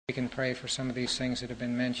We can pray for some of these things that have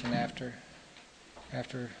been mentioned after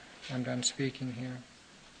I'm done speaking here.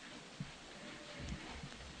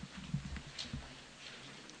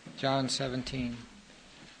 John 17.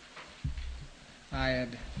 I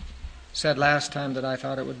had said last time that I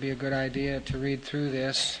thought it would be a good idea to read through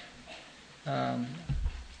this on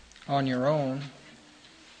your own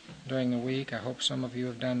during the week. I hope some of you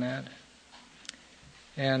have done that.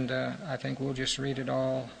 And I think we'll just read it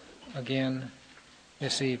all again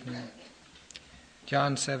this evening.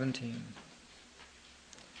 John 17.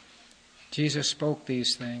 Jesus spoke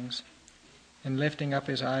these things, and lifting up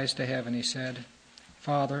his eyes to heaven, he said,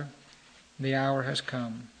 Father, the hour has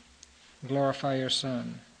come. Glorify your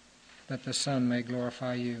Son, that the Son may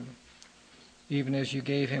glorify you, even as you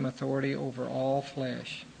gave him authority over all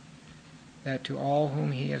flesh, that to all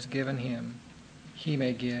whom he has given him, he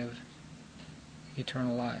may give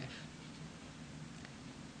eternal life.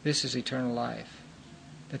 This is eternal life,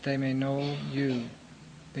 that they may know you,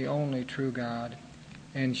 the only true God,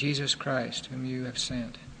 and Jesus Christ, whom you have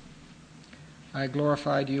sent. I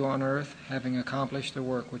glorified you on earth, having accomplished the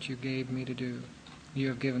work which you gave me to do. You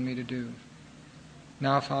have given me to do.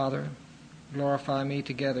 Now, Father, glorify me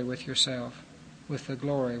together with yourself, with the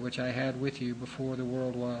glory which I had with you before the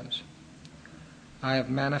world was. I have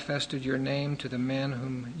manifested your name to the men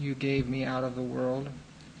whom you gave me out of the world.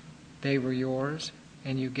 They were yours,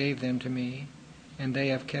 and you gave them to me, and they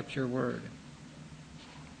have kept your word.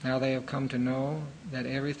 Now they have come to know that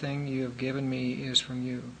everything you have given me is from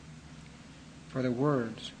you. For the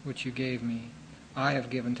words which you gave me, I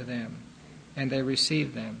have given to them, and they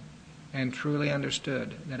received them, and truly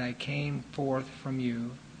understood that I came forth from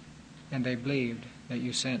you, and they believed that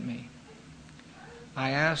you sent me.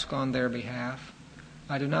 I ask on their behalf.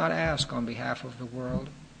 I do not ask on behalf of the world,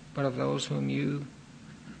 but of those whom you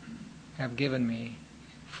have given me,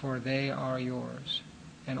 for they are yours,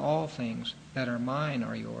 and all things that are mine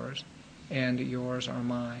are yours, and yours are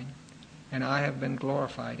mine, and I have been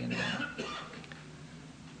glorified in them.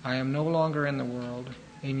 I am no longer in the world,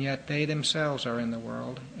 and yet they themselves are in the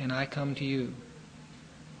world, and I come to you.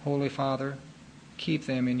 Holy Father, keep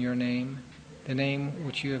them in your name, the name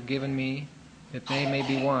which you have given me, that they may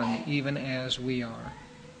be one, even as we are.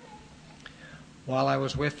 While I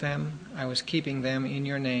was with them, I was keeping them in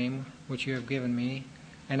your name, which you have given me,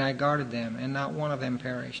 and I guarded them, and not one of them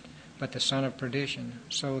perished, but the son of perdition,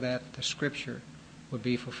 so that the Scripture would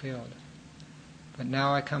be fulfilled. But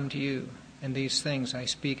now I come to you, and these things I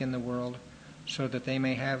speak in the world, so that they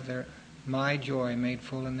may have my joy made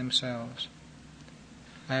full in themselves.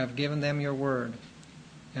 I have given them your word,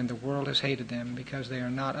 and the world has hated them, because they are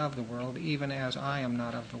not of the world, even as I am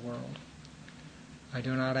not of the world. I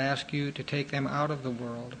do not ask you to take them out of the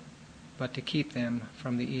world, but to keep them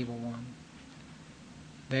from the evil one.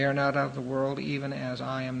 They are not of the world, even as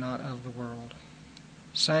I am not of the world.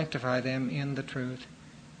 Sanctify them in the truth.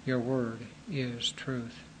 Your word is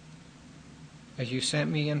truth. As you sent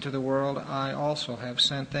me into the world, I also have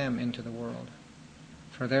sent them into the world.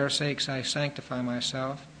 For their sakes I sanctify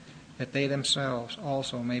myself, that they themselves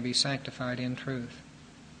also may be sanctified in truth.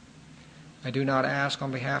 I do not ask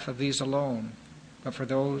on behalf of these alone, but for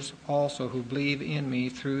those also who believe in me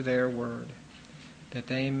through their word, that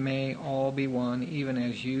they may all be one, even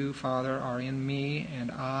as you, Father, are in me and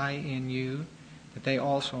I in you, that they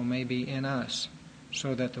also may be in us,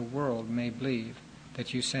 so that the world may believe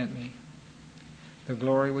that you sent me. The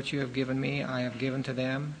glory which you have given me I have given to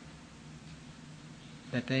them,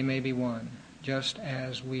 that they may be one, just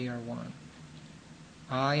as we are one.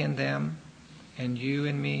 I in them, and you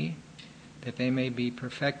in me, that they may be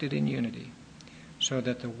perfected in unity, so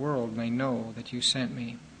that the world may know that you sent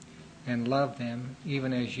me, and love them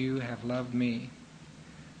even as you have loved me.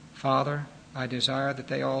 Father, I desire that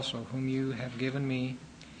they also, whom you have given me,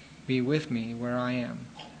 be with me where I am,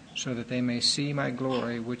 so that they may see my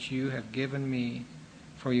glory which you have given me,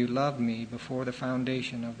 for you loved me before the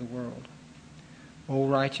foundation of the world. O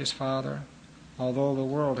righteous Father, although the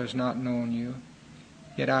world has not known you,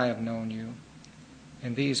 yet I have known you,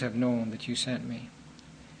 and these have known that you sent me.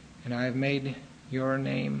 And I have made your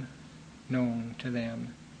name known to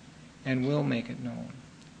them, and will make it known,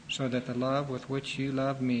 so that the love with which you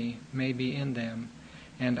love me may be in them,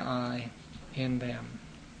 and I in them.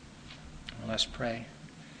 Let's pray.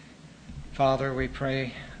 Father, we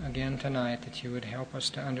pray again tonight that you would help us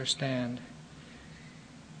to understand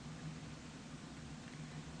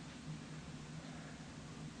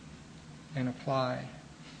and apply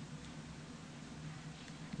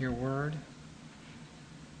your word.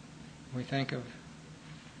 We think of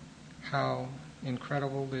how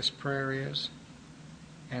incredible this prayer is,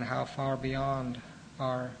 and how far beyond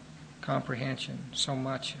our comprehension, so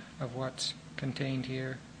much of what's contained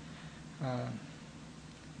here, how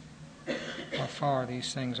far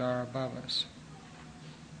these things are above us.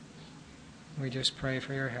 We just pray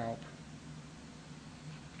for your help.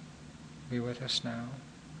 Be with us now.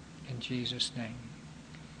 In Jesus' name,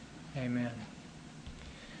 amen.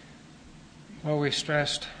 Well, we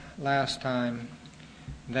stressed last time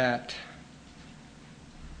that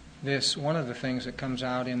one of the things that comes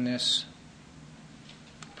out in this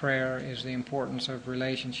prayer is the importance of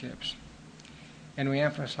relationships. And we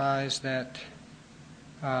emphasize that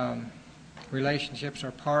relationships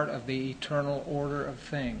are part of the eternal order of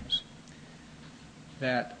things.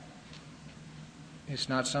 That it's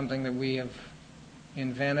not something that we have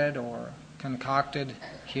invented or concocted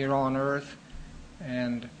here on earth,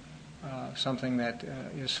 and something that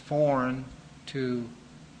is foreign to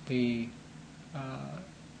the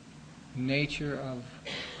nature of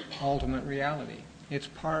ultimate reality. It's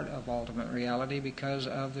part of ultimate reality because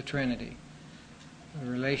of the Trinity, the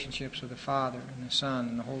relationships of the Father and the Son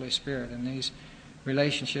and the Holy Spirit. And these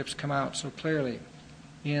relationships come out so clearly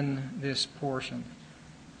in this portion.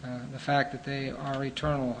 The fact that they are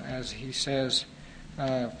eternal, as he says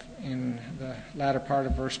in the latter part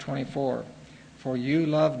of verse 24, "For you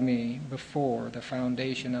loved me before the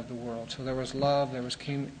foundation of the world." So there was love, there was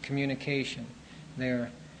communication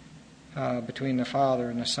there between the Father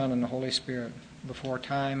and the Son and the Holy Spirit before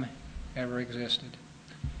time ever existed.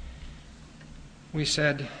 We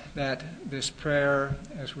said that this prayer,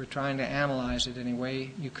 as we're trying to analyze it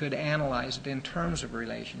anyway, you could analyze it in terms of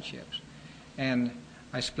relationships. And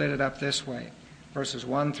I split it up this way. Verses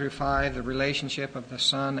 1 through 5, the relationship of the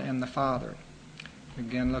Son and the Father.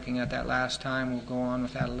 Again, looking at that last time, we'll go on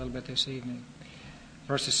with that a little bit this evening.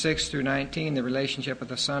 Verses 6 through 19, the relationship of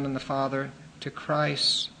the Son and the Father to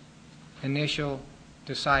Christ's initial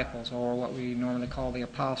disciples, or what we normally call the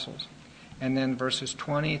apostles. And then verses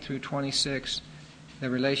 20 through 26, the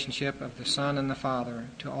relationship of the Son and the Father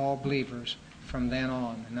to all believers from then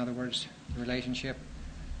on. In other words, the relationship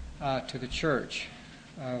to the church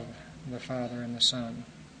of the Father and the Son.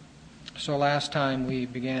 So last time we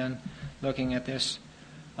began looking at this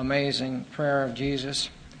amazing prayer of Jesus,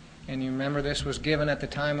 and you remember this was given at the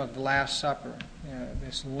time of the Last Supper,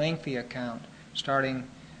 this lengthy account starting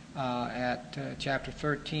at chapter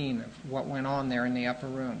 13 of what went on there in the upper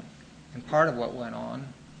room. And part of what went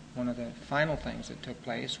on, one of the final things that took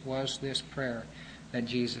place, was this prayer that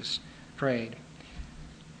Jesus prayed.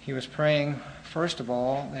 He was praying, first of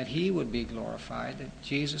all, that he would be glorified, that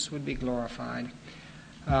Jesus would be glorified.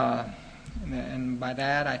 And by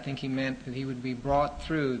that, I think he meant that he would be brought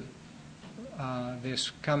through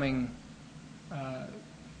this coming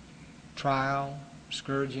trial,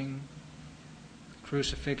 scourging,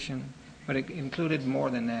 crucifixion. But it included more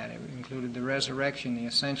than that. It included the resurrection, the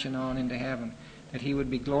ascension on into heaven, that he would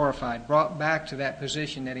be glorified, brought back to that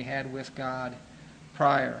position that he had with God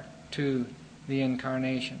prior to the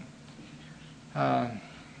incarnation.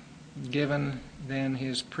 Given then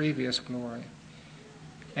his previous glory.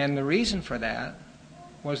 And the reason for that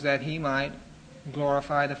was that he might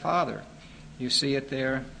glorify the Father. You see it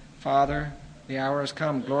there, "Father, the hour has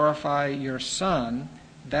come, glorify your Son,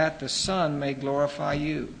 that the Son may glorify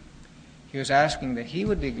you." He was asking that he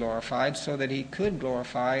would be glorified so that he could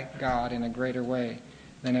glorify God in a greater way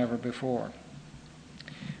than ever before.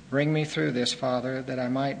 "Bring me through this, Father, that I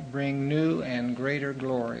might bring new and greater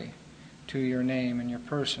glory to your name and your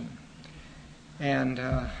person."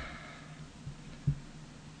 And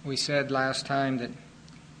we said last time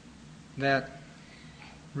that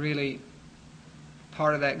really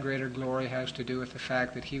part of that greater glory has to do with the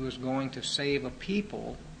fact that he was going to save a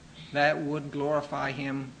people that would glorify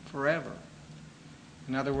him forever.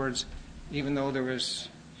 In other words, even though there was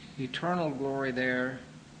eternal glory there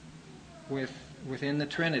within the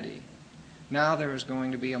Trinity, now there is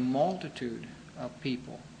going to be a multitude of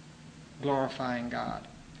people glorifying God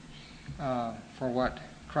for what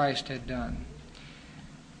Christ had done.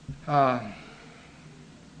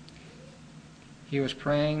 He was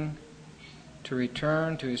praying to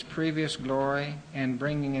return to his previous glory and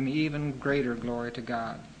bringing an even greater glory to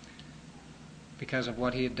God because of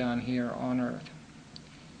what he had done here on earth.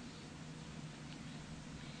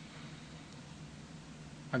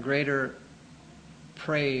 A greater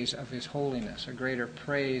praise of his holiness, a greater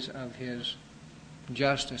praise of his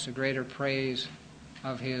justice, a greater praise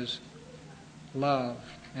of his love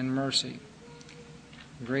and mercy,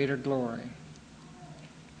 greater glory,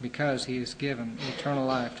 because he has given eternal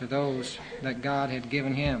life to those that God had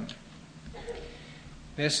given him.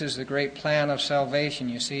 This is the great plan of salvation.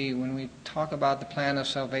 You see, when we talk about the plan of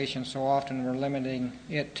salvation, so often we're limiting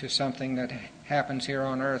it to something that happens here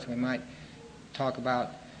on earth. We might talk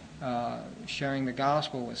about sharing the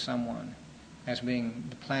gospel with someone as being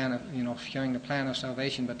the plan of, sharing the plan of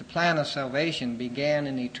salvation. But the plan of salvation began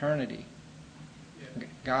in eternity.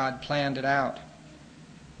 God planned it out.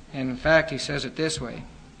 And in fact, he says it this way.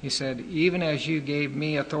 He said, even as you gave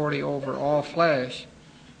me authority over all flesh,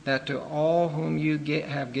 that to all whom you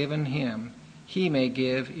have given him, he may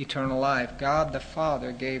give eternal life. God the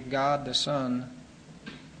Father gave God the Son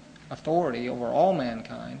authority over all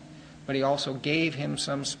mankind, but he also gave him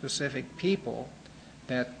some specific people,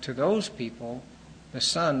 that to those people the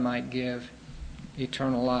Son might give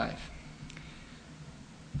eternal life.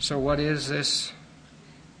 So what is this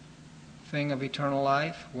thing of eternal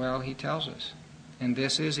life? Well, he tells us. And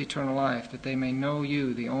this is eternal life, that they may know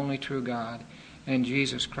you, the only true God, and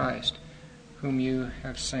Jesus Christ, whom you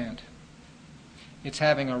have sent. It's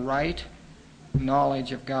having a right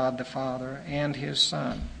knowledge of God the Father and his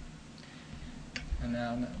Son. And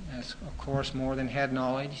now that's, of course, more than head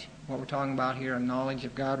knowledge. What we're talking about here, a knowledge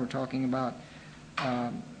of God, we're talking about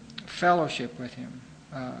fellowship with him,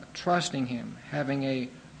 trusting him, having a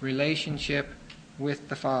relationship with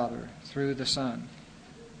the Father through the Son.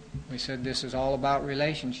 We said this is all about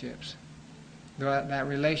relationships. That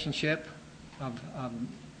relationship of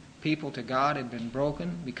people to God had been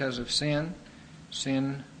broken because of sin.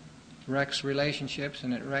 Sin wrecks relationships,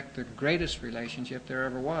 and it wrecked the greatest relationship there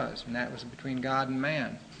ever was, and that was between God and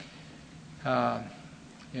man.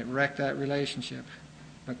 It wrecked that relationship.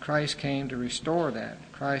 But Christ came to restore that.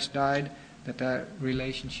 Christ died that that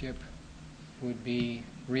relationship would be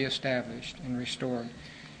reestablished and restored.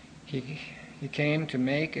 He came to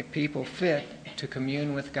make a people fit to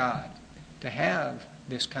commune with God, to have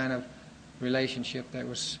this kind of relationship that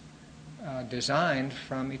was designed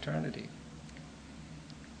from eternity.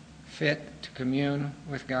 Fit to commune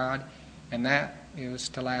with God, and that is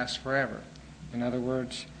to last forever. In other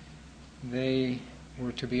words, they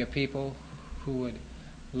were to be a people who would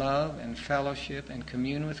love and fellowship and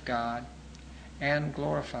commune with God and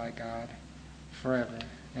glorify God forever.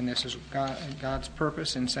 And this is God's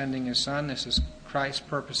purpose in sending his Son. This is Christ's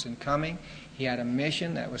purpose in coming. He had a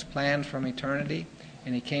mission that was planned from eternity,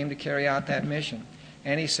 and he came to carry out that mission.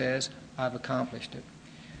 And he says, I've accomplished it.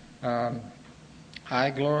 I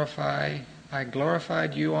glorified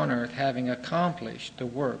you on earth, having accomplished the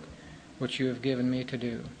work which you have given me to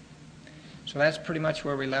do. So that's pretty much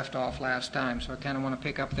where we left off last time. So I kind of want to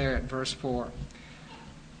pick up there at verse 4.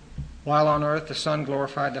 While on earth, the Son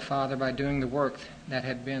glorified the Father by doing the work that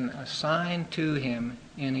had been assigned to him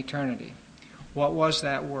in eternity. What was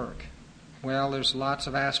that work? Well, there's lots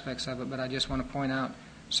of aspects of it, but I just want to point out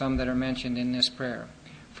some that are mentioned in this prayer.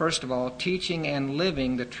 First of all, teaching and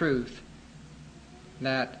living the truth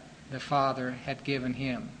that the Father had given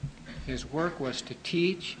him. His work was to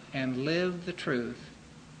teach and live the truth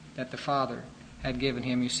that the Father had given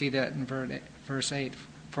him. You see that in verse 8.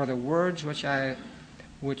 For the words which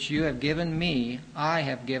you have given me, I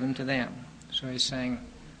have given to them. So he's saying,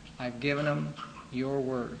 I've given them your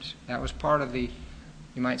words. That was part of the,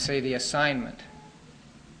 you might say, the assignment,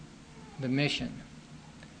 the mission.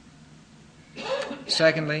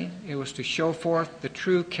 Secondly, it was to show forth the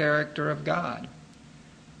true character of God.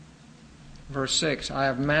 Verse 6, I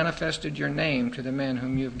have manifested your name to the men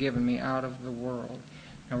whom you have given me out of the world.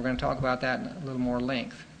 Now we're going to talk about that in a little more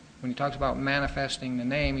length. When he talks about manifesting the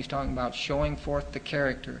name, he's talking about showing forth the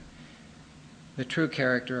character, the true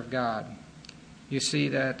character of God. You see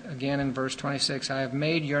that again in verse 26, I have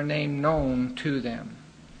made your name known to them.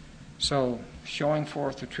 So, showing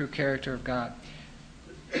forth the true character of God.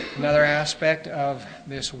 Another aspect of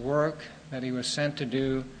this work that he was sent to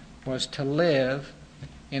do was to live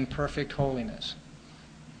in perfect holiness.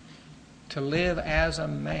 To live as a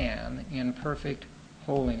man in perfect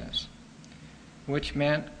holiness, which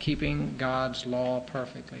meant keeping God's law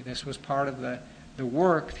perfectly. This was part of the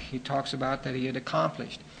work he talks about that he had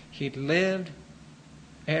accomplished. He'd lived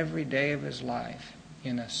every day of his life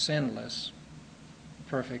in a sinless,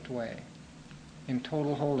 perfect way, in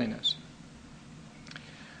total holiness.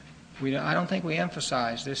 I don't think we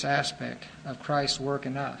emphasize this aspect of Christ's work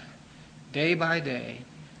enough. Day by day,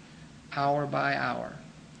 hour by hour,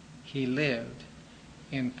 he lived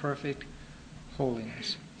in perfect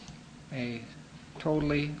holiness, a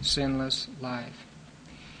totally sinless life.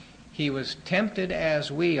 He was tempted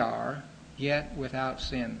as we are, yet without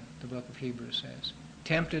sin, the book of Hebrews says.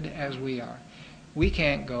 Tempted as we are. We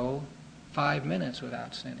can't go 5 minutes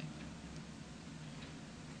without sinning.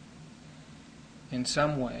 In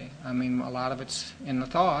some way. I mean, a lot of it's in the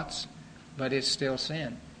thoughts, but it's still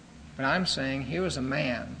sin. But I'm saying here was a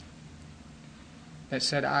man that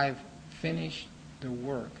said, I've finished the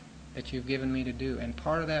work that you've given me to do. And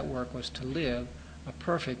part of that work was to live a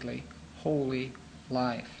perfectly holy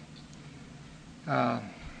life.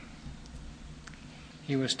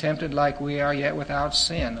 He was tempted like we are, yet without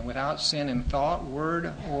sin in thought,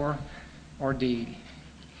 word, or deed.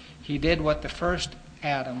 He did what the first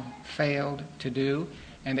Adam failed to do,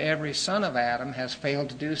 and every son of Adam has failed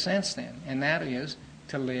to do since then, and that is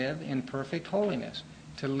to live in perfect holiness,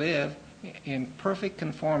 to live in perfect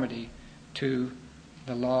conformity to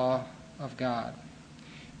the law of God.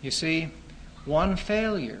 You see, one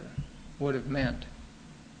failure would have meant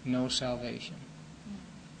no salvation.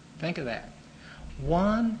 Think of that.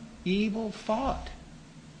 One evil thought,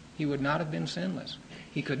 he would not have been sinless.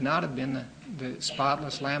 He could not have been the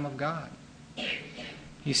spotless Lamb of God.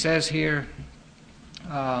 He says here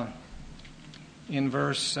in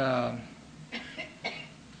verse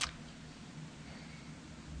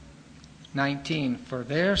 19, for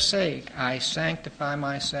their sake I sanctify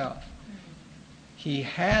myself. He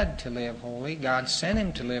had to live holy. God sent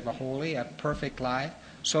him to live a holy, a perfect life,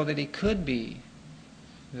 so that he could be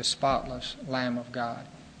the spotless Lamb of God.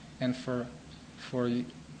 And for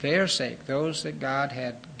their sake, those that God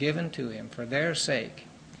had given to him, for their sake,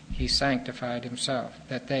 he sanctified himself,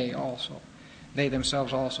 that they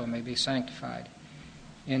themselves also may be sanctified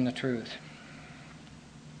in the truth.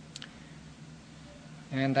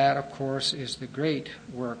 And that, of course, is the great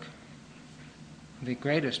work, the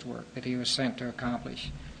greatest work that he was sent to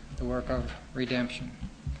accomplish, the work of redemption.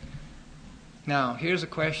 Now, here's a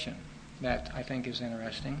question that I think is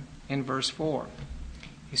interesting. In verse 4,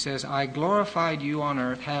 he says, I glorified you on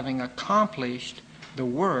earth, having accomplished the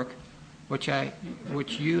work which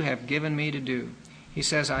you have given me to do. He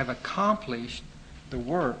says, I've accomplished the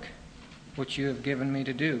work which you have given me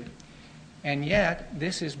to do. And yet,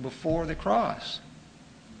 this is before the cross.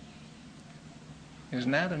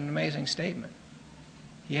 Isn't that an amazing statement?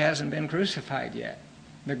 He hasn't been crucified yet.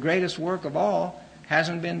 The greatest work of all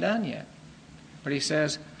hasn't been done yet. But he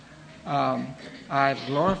says, I've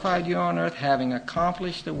glorified you on earth, having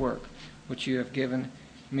accomplished the work which you have given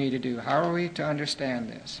me to do. How are we to understand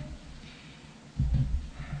this?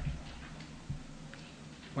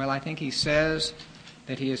 Well, I think he says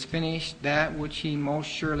that he has finished that which he most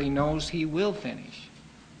surely knows he will finish.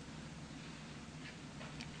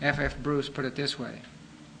 F.F. Bruce put it this way.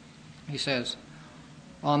 He says,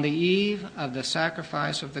 on the eve of the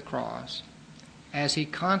sacrifice of the cross, as he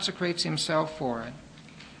consecrates himself for it,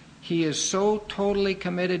 he is so totally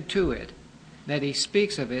committed to it that he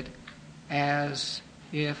speaks of it as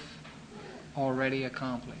if already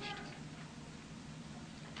accomplished.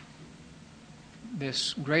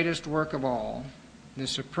 This greatest work of all, the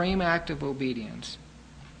supreme act of obedience,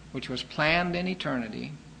 which was planned in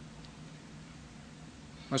eternity,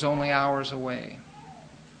 was only hours away.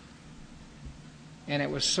 And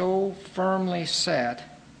it was so firmly set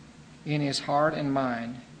in his heart and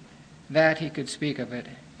mind that he could speak of it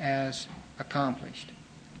as accomplished.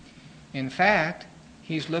 In fact,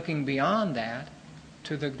 he's looking beyond that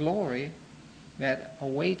to the glory that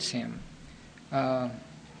awaits him,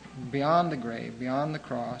 beyond the grave, beyond the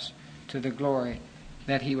cross, to the glory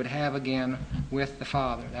that he would have again with the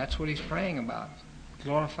Father. That's what he's praying about.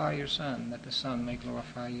 Glorify your Son, that the Son may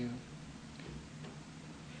glorify you.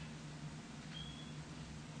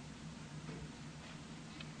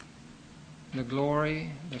 The glory,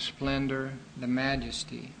 the splendor, the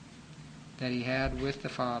majesty that he had with the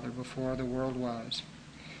Father before the world was.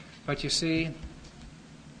 But you see,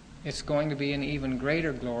 it's going to be an even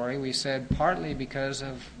greater glory, we said, partly because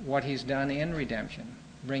of what he's done in redemption,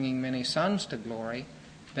 bringing many sons to glory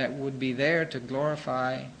that would be there to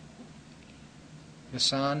glorify the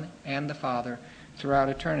Son and the Father throughout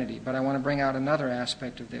eternity. But I want to bring out another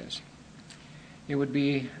aspect of this. It would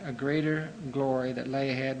be a greater glory that lay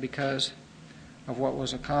ahead because of what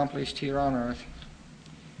was accomplished here on earth.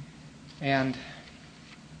 And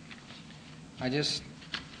we're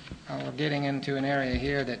getting into an area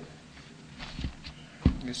here that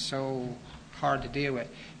is so hard to deal with.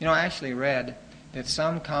 You know, I actually read that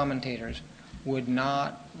some commentators would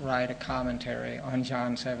not write a commentary on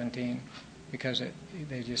John 17 because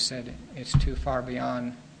they just said it's too far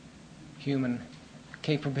beyond human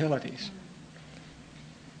capabilities.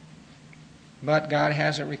 But God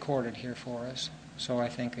has it recorded here for us, so I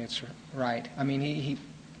think it's right. I mean,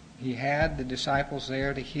 he had the disciples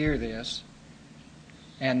there to hear this,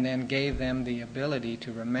 and then gave them the ability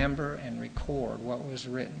to remember and record what was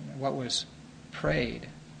written, what was prayed,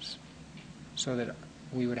 so that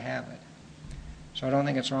we would have it. So I don't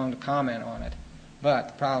think it's wrong to comment on it. But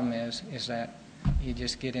the problem is that you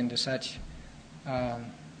just get into such,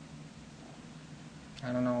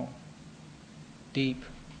 deep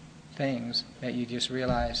things that you just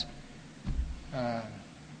realize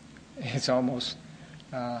it's almost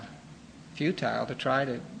futile to try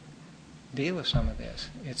to deal with some of this.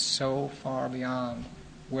 It's so far beyond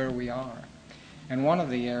where we are. And one of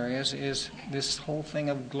the areas is this whole thing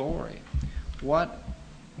of glory. What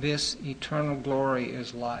this eternal glory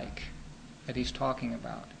is like that he's talking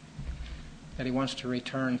about, that he wants to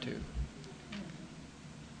return to.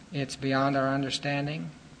 It's beyond our understanding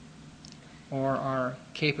or our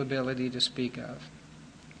capability to speak of.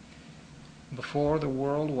 Before the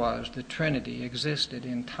world was, the Trinity existed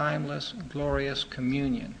in timeless, glorious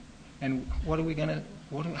communion. And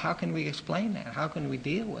how can we explain that? How can we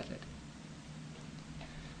deal with it?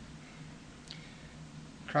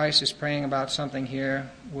 Christ is praying about something here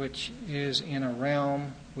which is in a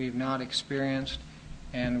realm we've not experienced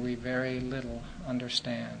and we very little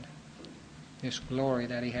understand. This glory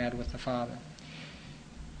that he had with the Father.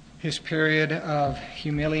 His period of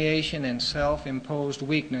humiliation and self-imposed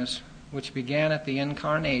weakness, which began at the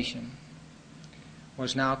incarnation,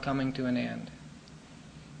 was now coming to an end.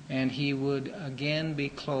 And he would again be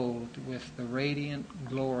clothed with the radiant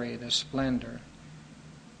glory, the splendor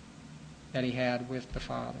that he had with the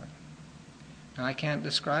Father. Now, I can't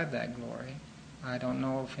describe that glory. I don't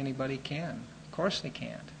know if anybody can. Of course they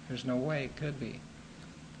can't. There's no way it could be.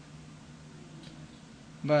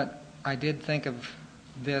 But I did think of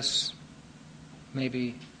this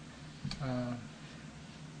maybe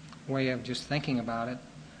way of just thinking about it.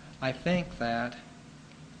 I think that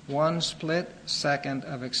one split second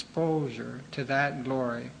of exposure to that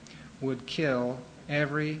glory would kill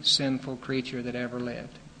every sinful creature that ever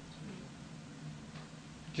lived.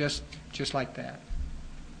 Just like that.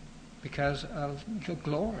 Because of the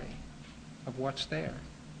glory of what's there.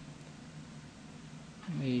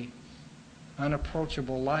 The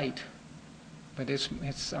unapproachable light. But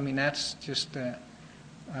that's just a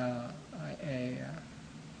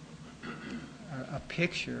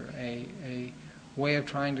picture, a way of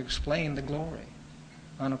trying to explain the glory.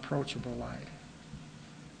 Unapproachable light.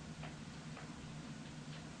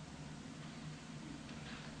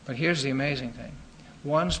 But here's the amazing thing.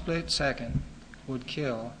 One split second would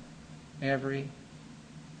kill every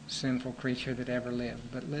sinful creature that ever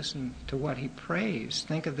lived. But listen to what he prays.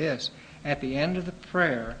 Think of this. At the end of the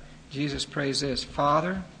prayer, Jesus prays this,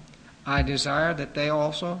 Father, I desire that they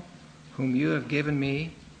also, whom you have given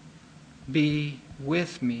me, be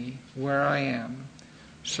with me where I am,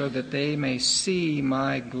 so that they may see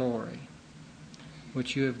my glory,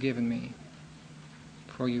 which you have given me,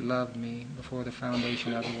 for you loved me before the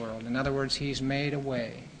foundation of the world. In other words, he's made a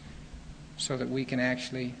way so that we can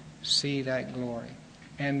actually see that glory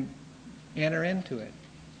and enter into it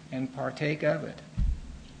and partake of it.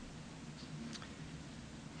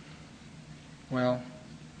 Well,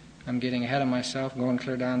 I'm getting ahead of myself, going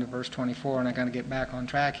clear down to verse 24, and I got to get back on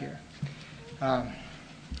track here.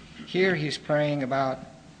 Here he's praying about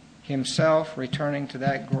himself returning to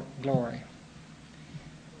that glory.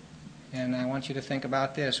 And I want you to think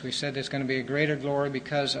about this. We said there's going to be a greater glory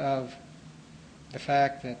because of the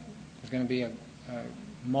fact that there's going to be a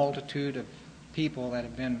multitude of people that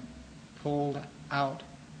have been pulled out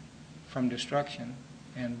from destruction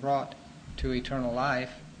and brought to eternal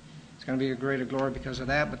life. It's going to be a greater glory because of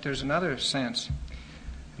that, but there's another sense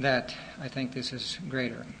that I think this is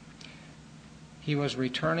greater. He was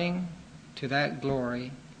returning to that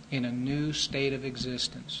glory in a new state of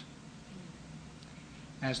existence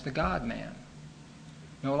as the God-man.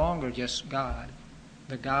 No longer just God,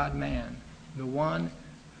 the God-man, the one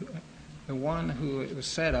who it was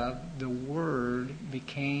said of, the Word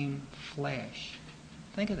became flesh.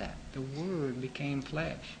 Think of that. The Word became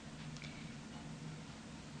flesh.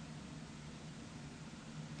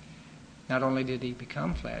 Not only did he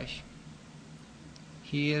become flesh,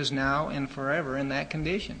 he is now and forever in that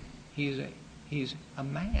condition. He's a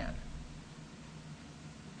man.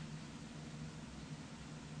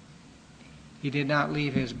 He did not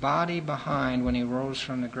leave his body behind when he rose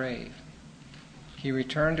from the grave. He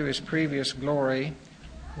returned to his previous glory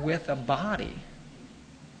with a body,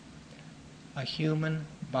 a human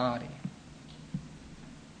body.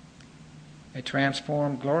 A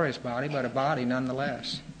transformed, glorious body, but a body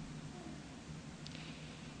nonetheless.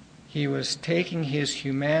 He was taking his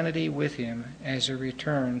humanity with him as he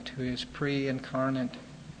returned to his pre-incarnate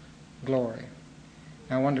glory.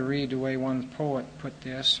 Now, I wanted to read the way one poet put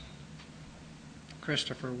this,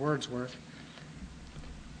 Christopher Wordsworth.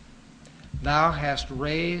 Thou hast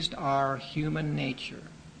raised our human nature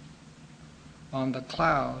on the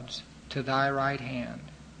clouds to thy right hand.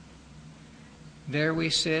 There we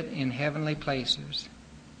sit in heavenly places,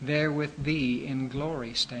 there with thee in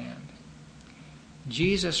glory stand.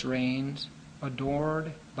 Jesus reigns,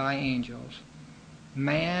 adored by angels.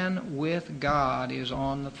 Man with God is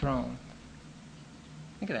on the throne.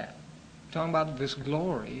 Think of that. Talking about this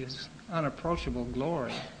glory, this unapproachable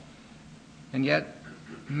glory. And yet,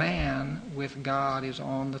 man with God is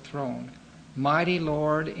on the throne. Mighty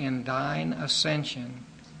Lord, in thine ascension,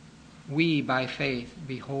 we by faith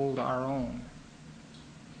behold our own.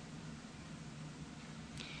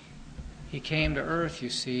 He came to earth, you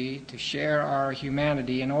see, to share our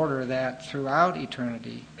humanity in order that throughout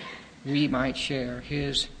eternity we might share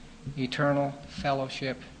his eternal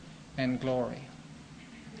fellowship and glory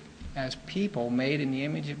as people made in the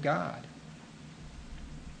image of God.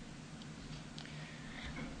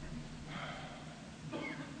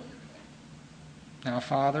 Now,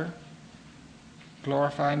 Father,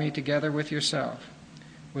 glorify me together with yourself,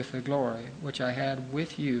 with the glory which I had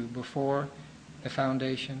with you before the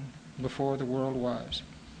foundation, before the world was.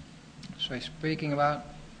 So he's speaking about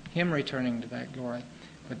him returning to that glory.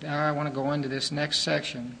 But now I want to go into this next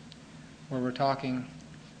section where we're talking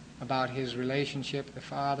about his relationship, the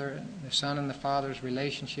Father, the Son and the Father's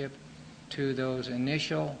relationship to those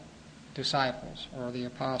initial disciples or the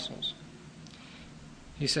apostles.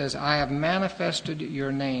 He says, I have manifested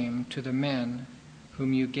your name to the men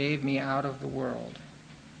whom you gave me out of the world.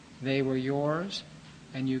 They were yours,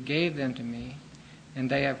 and you gave them to me,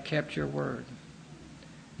 and they have kept your word.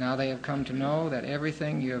 Now they have come to know that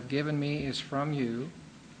everything you have given me is from you,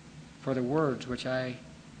 for the words which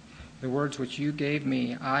you gave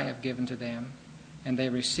me I have given to them, and they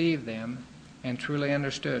received them, and truly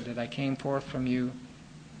understood that I came forth from you,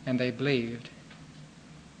 and they believed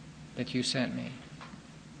that you sent me.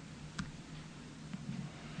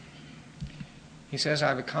 He says,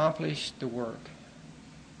 I've accomplished the work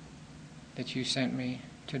that you sent me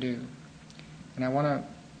to do. And I want to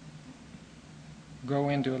go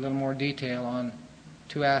into a little more detail on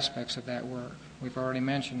two aspects of that work. We've already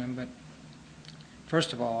mentioned them, but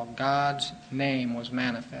first of all, God's name was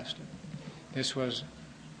manifested. This was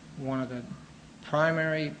one of the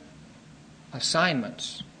primary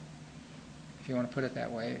assignments, if you want to put it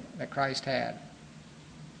that way, that Christ had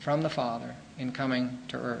from the Father in coming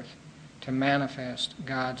to earth, to manifest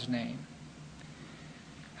God's name.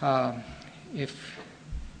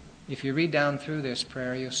 If you read down through this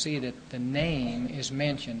prayer, you'll see that the name is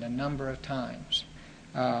mentioned a number of times.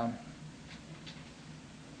 Of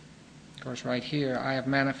course, right here, I have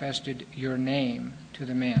manifested your name to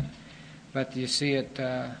the men. But you see it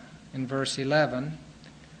in verse 11.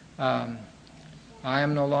 I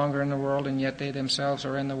am no longer in the world, and yet they themselves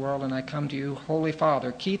are in the world, and I come to you, Holy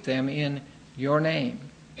Father, keep them in your name,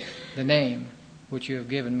 the name which you have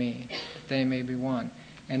given me, that they may be one.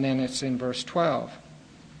 And then it's in verse 12.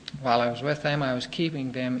 While I was with them, I was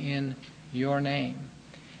keeping them in your name.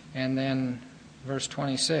 And then verse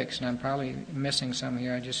 26, and I'm probably missing some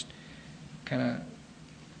here, I just kind of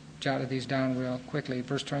jotted these down real quickly.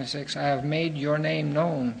 Verse 26, I have made your name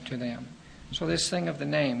known to them. So this thing of the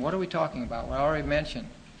name, what are we talking about? Well, I already mentioned.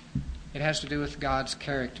 It has to do with God's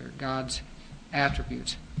character, God's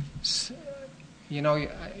attributes. You know,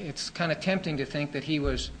 it's kind of tempting to think that he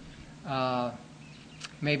was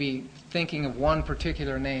maybe thinking of one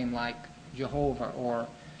particular name like Jehovah or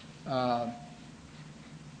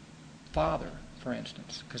Father, for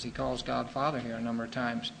instance, because he calls God Father here a number of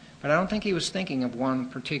times. But I don't think he was thinking of one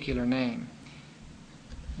particular name.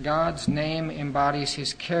 God's name embodies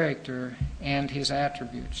his character and his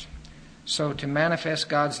attributes. So to manifest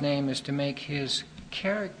God's name is to make his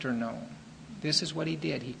character known. This is what he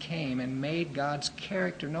did. He came and made God's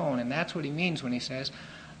character known. And that's what he means when he says,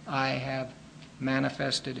 I have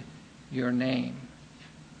manifested your name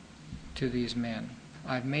to these men.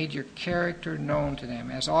 I've made your character known to them.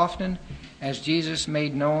 As often as Jesus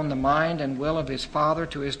made known the mind and will of his Father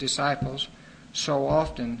to his disciples, so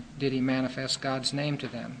often did he manifest God's name to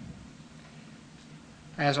them.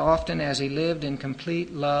 As often as he lived in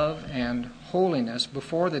complete love and holiness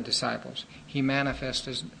before the disciples, he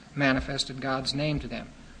manifested God's name to them.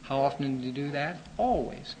 How often did he do that?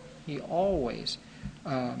 Always. He always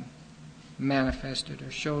manifested or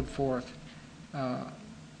showed forth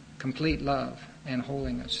complete love and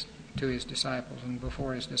holiness to his disciples and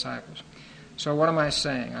before his disciples. So what am I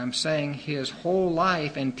saying? I'm saying his whole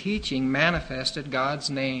life and teaching manifested God's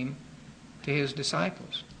name to his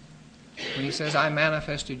disciples. When he says, I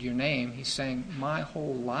manifested your name, he's saying my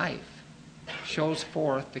whole life shows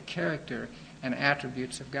forth the character and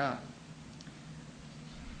attributes of God.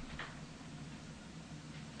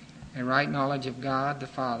 A right knowledge of God the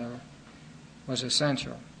Father was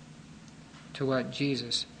essential to what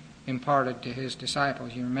Jesus imparted to his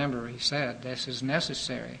disciples. You remember he said, this is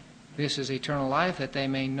necessary. This is eternal life, that they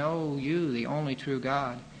may know you, the only true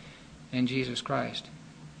God, and Jesus Christ,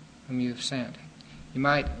 whom you have sent. You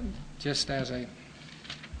might, just as a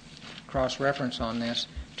cross-reference on this,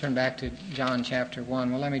 turn back to John chapter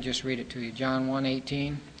 1. Well, let me just read it to you. John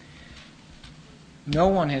 1:18. No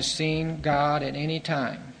one has seen God at any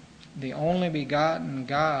time. The only begotten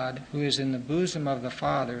God who is in the bosom of the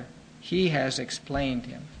Father, he has explained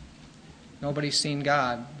him. Nobody's seen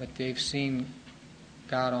God, but they've seen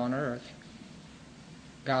God on earth,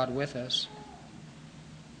 God with us,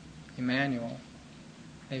 Emmanuel.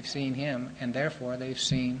 They've seen him, and therefore they've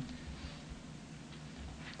seen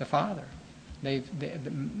the Father. The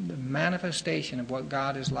manifestation of what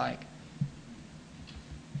God is like,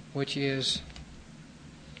 which is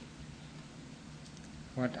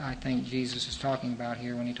what I think Jesus is talking about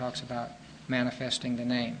here when he talks about manifesting the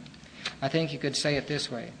name. I think you could say it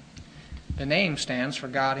this way. The name stands for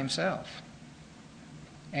God himself.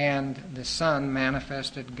 And the Son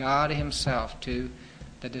manifested God himself to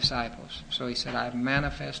the disciples. So he said, I've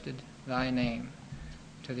manifested thy name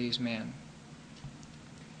to these men.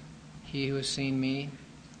 He who has seen me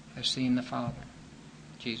has seen the Father,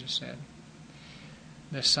 Jesus said.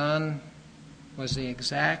 The Son was the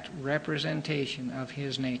exact representation of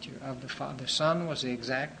his nature. The Son was the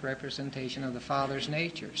exact representation of the Father's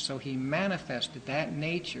nature. So he manifested that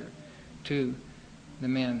nature to the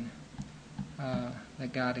men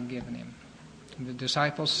that God had given him. The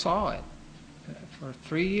disciples saw it for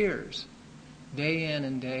 3 years, day in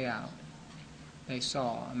and day out. They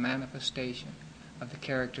saw a manifestation of the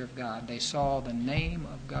character of God. They saw the name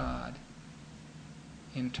of God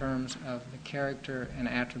in terms of the character and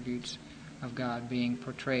attributes of God being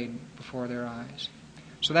portrayed before their eyes.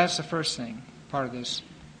 So that's the first thing, part of this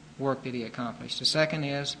work that he accomplished. The second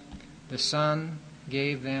is the Son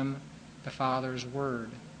gave them the Father's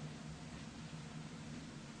Word.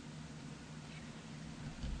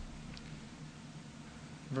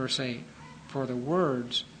 Verse 8, for the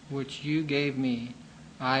words which you gave me,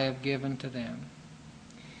 I have given to them.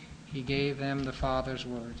 He gave them the Father's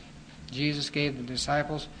Word. Jesus gave the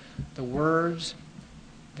disciples the words,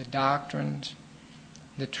 the doctrines,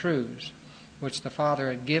 the truths, which the Father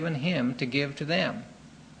had given him to give to them.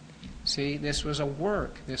 See, this was a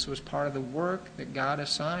work. This was part of the work that God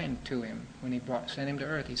assigned to him when he sent him to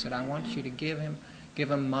earth. He said, I want you to give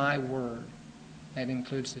him my word. That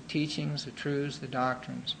includes the teachings, the truths, the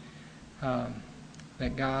doctrines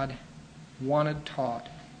that God wanted taught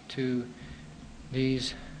to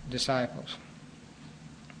these disciples.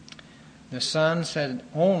 The Son said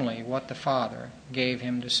only what the Father gave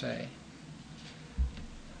him to say.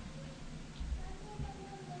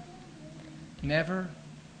 Never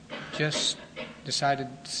just decided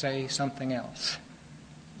to say something else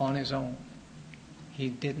on his own. He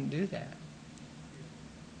didn't do that.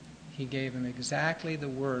 He gave him exactly the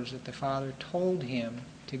words that the Father told him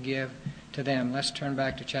to give to them. Let's turn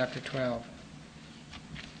back to chapter 12.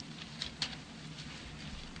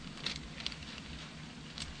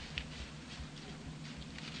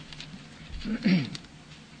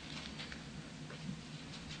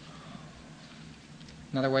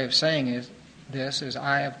 Another way of saying this is,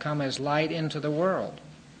 I have come as light into the world.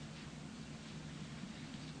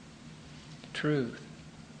 Truth,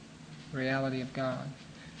 reality of God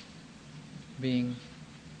being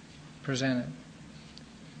presented.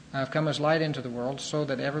 I have come as light into the world so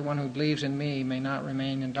that everyone who believes in me may not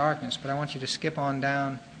remain in darkness. But I want you to skip on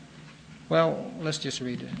down. Well, let's just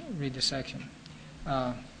read the section.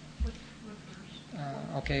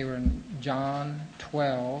 Okay, we're in John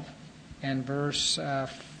 12 and verse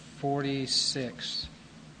 46.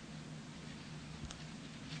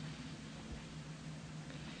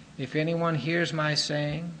 If anyone hears my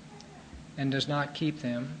saying and does not keep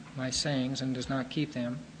them, my sayings and does not keep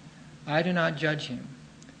them, I do not judge him,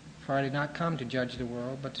 for I did not come to judge the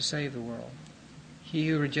world, but to save the world. He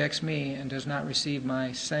who rejects me and does not receive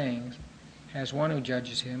my sayings has one who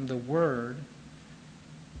judges him. The word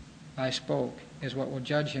I spoke is what will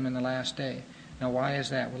judge him in the last day. Now, why is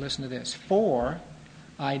that? Well, listen to this. For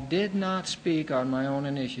I did not speak on my own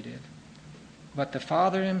initiative, but the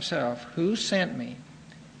Father himself, who sent me,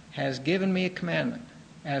 has given me a commandment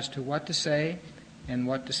as to what to say and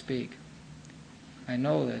what to speak. I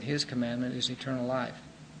know that his commandment is eternal life.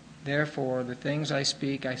 Therefore, the things I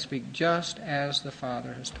speak just as the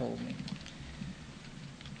Father has told me.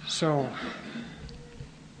 So,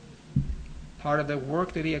 part of the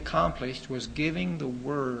work that he accomplished was giving the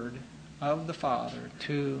word of the Father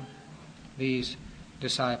to these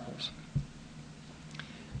disciples.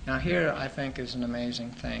 Now here I think is an amazing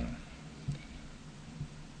thing.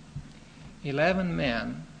 11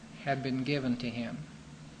 men had been given to him.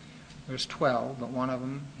 There's 12, but one of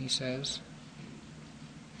them, he says,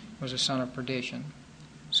 was a son of perdition.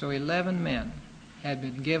 So 11 men had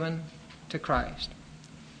been given to Christ.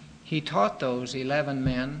 He taught those 11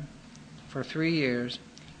 men for 3 years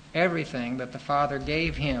everything that the Father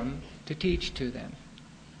gave him to teach to them.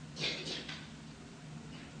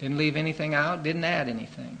 Didn't leave anything out, didn't add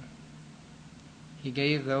anything. He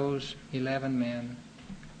gave those 11 men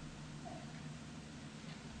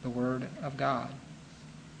the Word of God.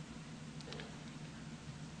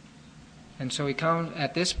 And so he comes,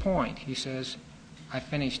 at this point, he says, I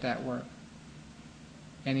finished that work.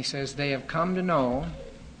 And he says, they have come to know,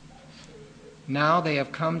 now they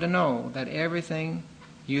have come to know that everything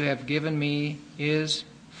you have given me is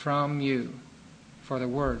from you. For the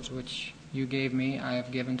words which you gave me, I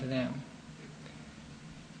have given to them.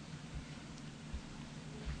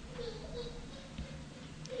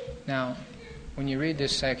 Now, when you read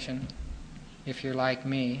this section, if you're like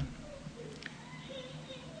me,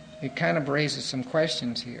 it kind of raises some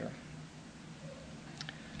questions here.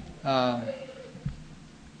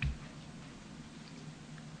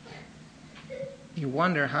 You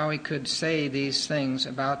wonder how he could say these things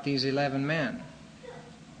about these 11 men.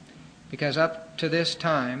 Because up to this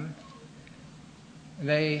time,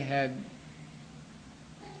 they had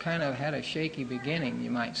kind of had a shaky beginning,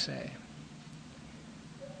 you might say.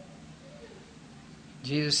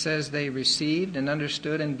 Jesus says they received and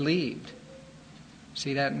understood and believed.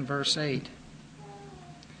 See that in verse 8.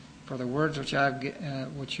 For the words which you have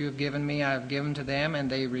given me, I have given to them, and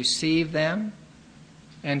they received them,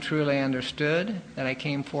 and truly understood that I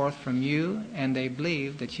came forth from you, and they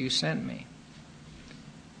believed that you sent me.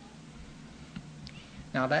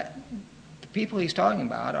 Now the people he's talking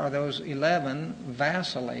about are those 11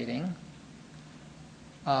 vacillating,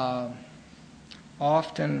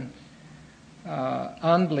 often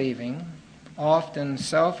unbelieving, often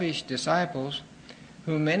selfish disciples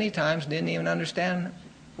who many times didn't even understand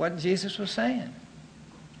what Jesus was saying.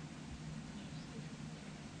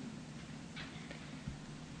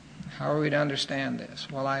 How are we to understand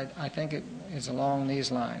this? Well, I think it is along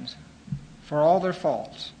these lines. For all their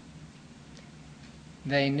faults,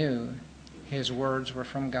 they knew his words were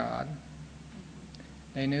from God.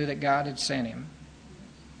 They knew that God had sent him.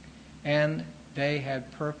 And they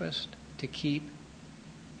had purposed to keep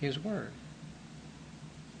his word.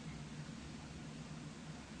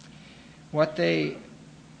 What they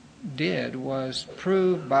did was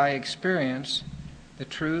prove by experience the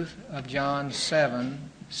truth of John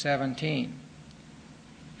 7:17.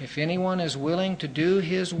 If anyone is willing to do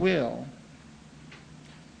his will,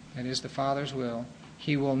 that is the Father's will,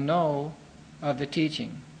 he will know of the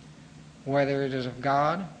teaching, whether it is of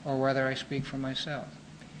God or whether I speak for myself.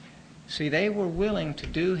 See, they were willing to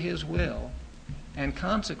do his will, and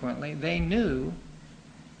consequently they knew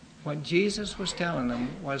what Jesus was telling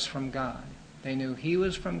them was from God. They knew he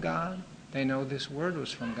was from God, they know this word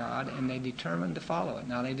was from God, and they determined to follow it.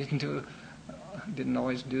 Now, they didn't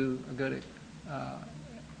always do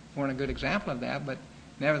weren't a good example of that, but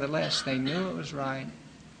nevertheless, they knew it was right.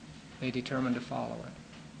 They determined to follow it.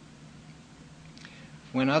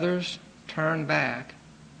 When others turned back,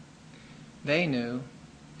 they knew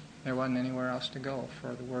there wasn't anywhere else to go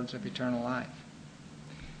for the words of eternal life.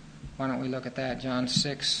 Why don't we look at that? John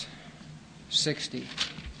 6:60.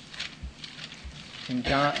 And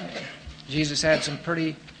Jesus had some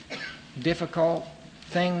pretty difficult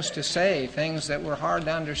things to say, things that were hard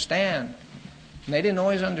to understand. And they didn't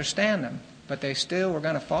always understand them, but they still were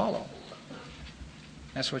going to follow.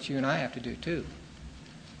 That's what you and I have to do too.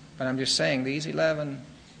 But I'm just saying, these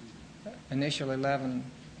initial 11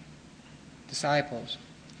 disciples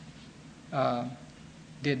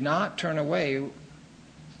did not turn away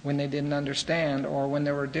when they didn't understand or when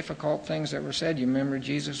there were difficult things that were said. You remember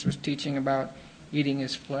Jesus was teaching about eating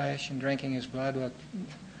his flesh and drinking his blood. Well,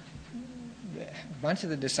 a bunch of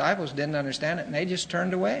the disciples didn't understand it, and they just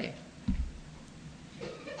turned away.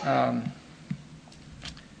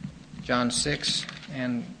 John 6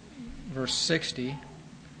 and verse 60.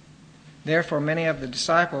 Therefore many of the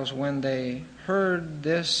disciples, when they heard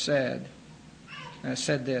this, said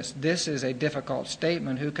this, "This is a difficult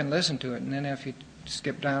statement. Who can listen to it?" And then if you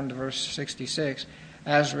skip down to verse 66,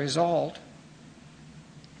 as a result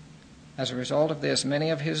of this,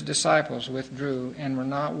 many of his disciples withdrew and were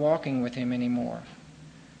not walking with him anymore.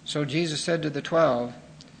 So Jesus said to the 12,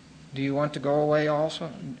 "Do you want to go away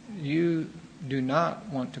also? You do not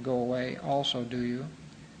want to go away also, do you?"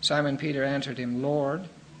 Simon Peter answered him, "Lord,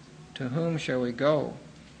 to whom shall we go?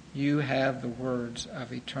 you have the words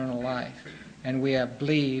of eternal life, and we have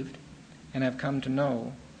believed and have come to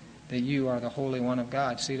know that you are the Holy One of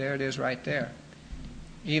God. See, there it is right there.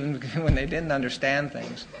 Even when they didn't understand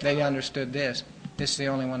things, they understood this. This is the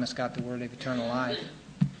only one that's got the word of eternal life.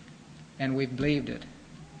 And we've believed it.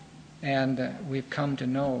 And we've come to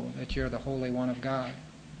know that you're the Holy One of God.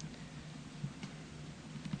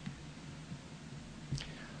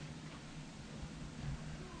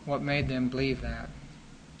 What made them believe that?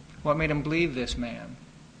 What made them believe this man?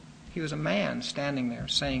 He was a man standing there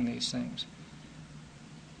saying these things.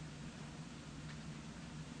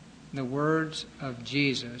 The words of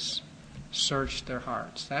Jesus searched their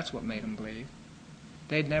hearts. That's what made them believe.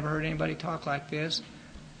 They'd never heard anybody talk like this.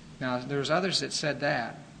 Now, there's others that said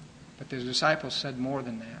that, but the disciples said more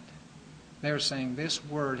than that. They were saying, this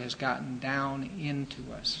word has gotten down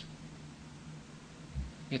into us.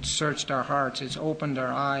 It's searched our hearts. It's opened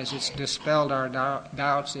our eyes. It's dispelled our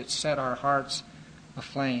doubts. It's set our hearts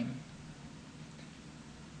aflame.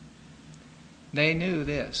 They knew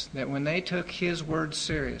this, that when they took his word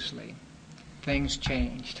seriously, things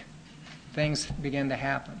changed. Things began to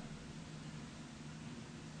happen.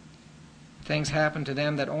 Things happened to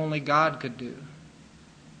them that only God could do.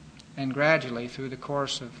 And gradually, through the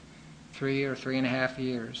course of 3 or 3.5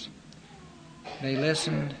 years, they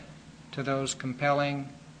listened to those compelling,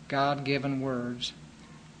 God-given words,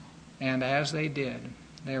 and as they did,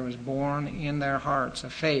 there was born in their hearts a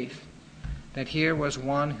faith that here was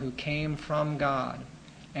one who came from God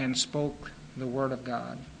and spoke the Word of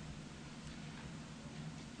God.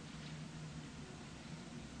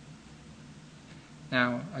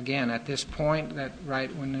 Now, again, at this point, that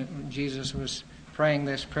right when Jesus was praying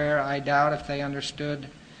this prayer, I doubt if they understood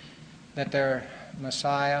that their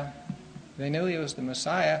Messiah, they knew he was the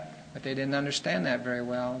Messiah, but they didn't understand that very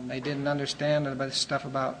well. They didn't understand the stuff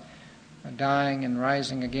about dying and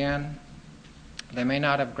rising again. They may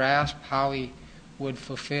not have grasped how he would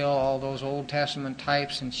fulfill all those Old Testament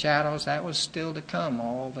types and shadows. That was still to come,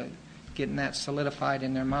 getting that solidified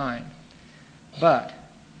in their mind. But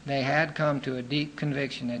they had come to a deep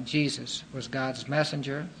conviction that Jesus was God's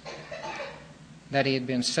messenger, that he had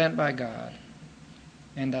been sent by God,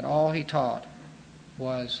 and that all he taught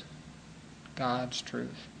was God's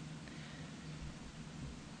truth.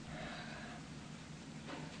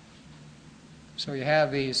 So you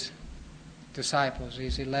have these disciples,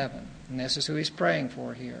 these 11, and this is who he's praying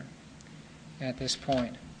for here at this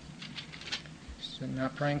point. So I'm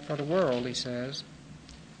not praying for the world, he says.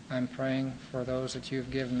 I'm praying for those that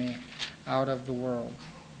you've given me out of the world.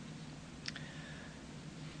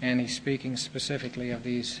 And he's speaking specifically of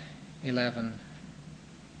these 11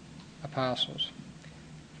 apostles.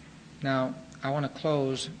 Now, I want to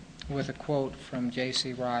close with a quote from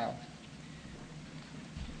J.C. Ryle,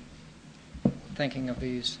 thinking of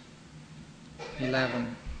these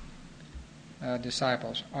 11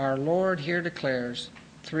 disciples. Our Lord here declares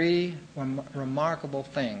 3 remarkable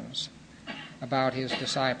things about his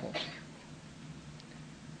disciples.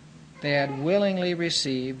 They had willingly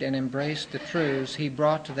received and embraced the truths he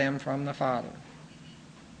brought to them from the Father.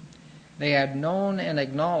 They had known and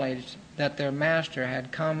acknowledged that their Master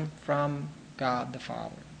had come from God the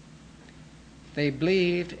Father. They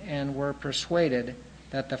believed and were persuaded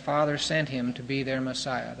that the Father sent him to be their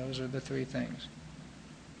Messiah. Those are the 3 things.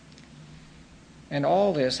 And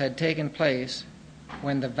all this had taken place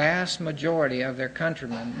when the vast majority of their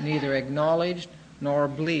countrymen neither acknowledged nor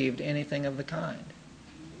believed anything of the kind.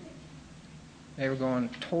 They were going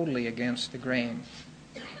totally against the grain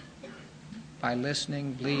by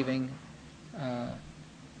listening, believing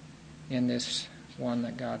in this one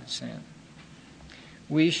that God had sent.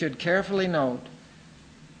 We should carefully note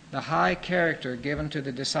the high character given to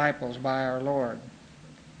the disciples by our Lord.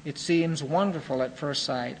 It seems wonderful at first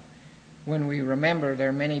sight when we remember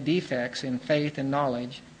their many defects in faith and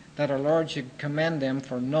knowledge that our Lord should commend them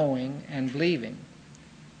for knowing and believing.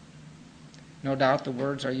 No doubt the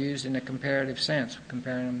words are used in a comparative sense,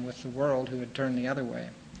 comparing them with the world who had turned the other way.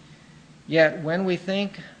 Yet when we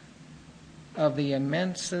think of the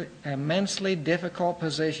immensely difficult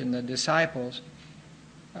position of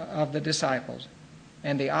the disciples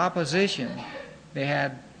and the opposition they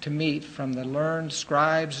had to meet from the learned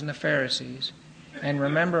scribes and the Pharisees, and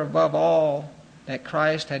remember above all that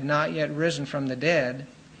Christ had not yet risen from the dead,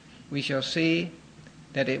 we shall see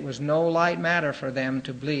that it was no light matter for them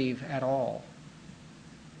to believe at all.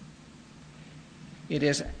 It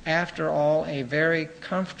is, after all, a very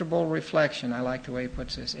comfortable reflection, I like the way he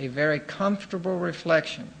puts this, a very comfortable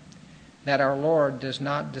reflection that our Lord does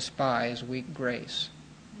not despise weak grace,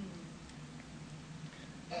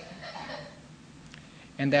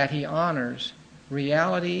 and that he honors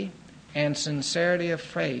reality and sincerity of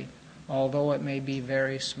faith, although it may be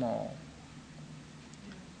very small.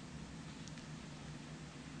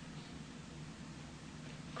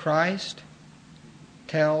 Christ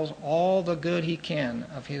tells all the good he can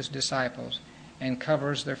of his disciples and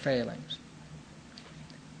covers their failings.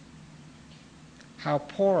 How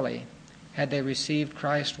poorly had they received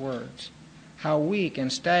Christ's words? How weak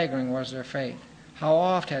and staggering was their faith? How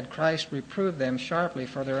oft had Christ reproved them sharply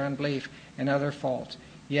for their unbelief and other faults?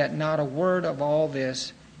 Yet not a word of all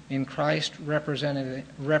this in Christ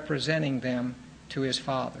representing them to his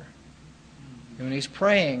Father. And when he's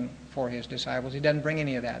praying for his disciples, he doesn't bring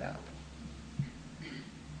any of that up.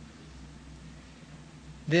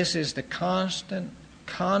 This is the constant,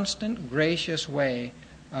 gracious way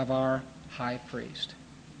of our high priest.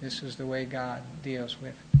 This is the way God deals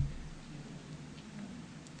with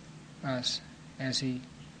us as he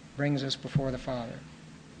brings us before the Father.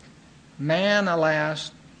 Man,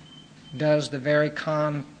 alas, does the very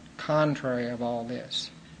contrary of all this.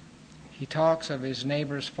 He talks of his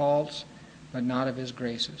neighbor's faults, but not of his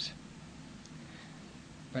graces.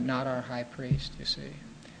 But not our high priest, you see.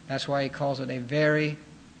 That's why he calls it a very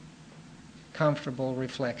comfortable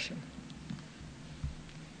reflection.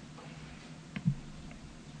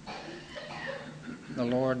 The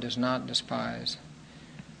Lord does not despise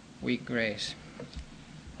weak grace.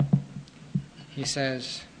 He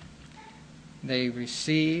says, they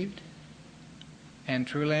received and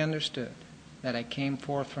truly understood that I came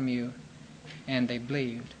forth from you, and they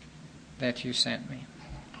believed that you sent me.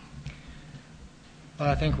 Well,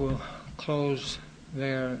 I think we'll close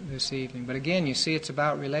there this evening. But again, you see, it's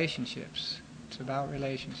about relationships. It's about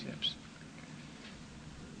relationships.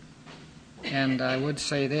 And I would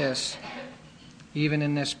say this, even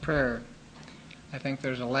in this prayer, I think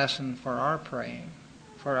there's a lesson for our praying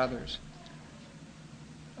for others.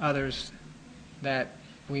 Others that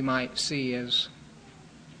we might see as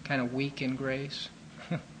kind of weak in grace.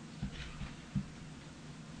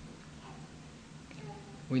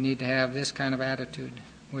 We need to have this kind of attitude,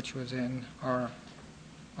 which was on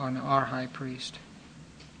our high priest.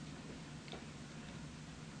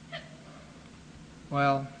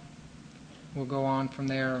 Well, we'll go on from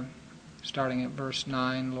there, starting at verse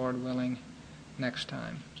 9, Lord willing, next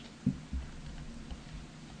time.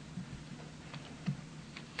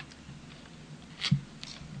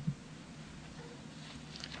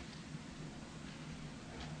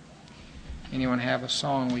 Anyone have a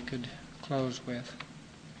song we could close with?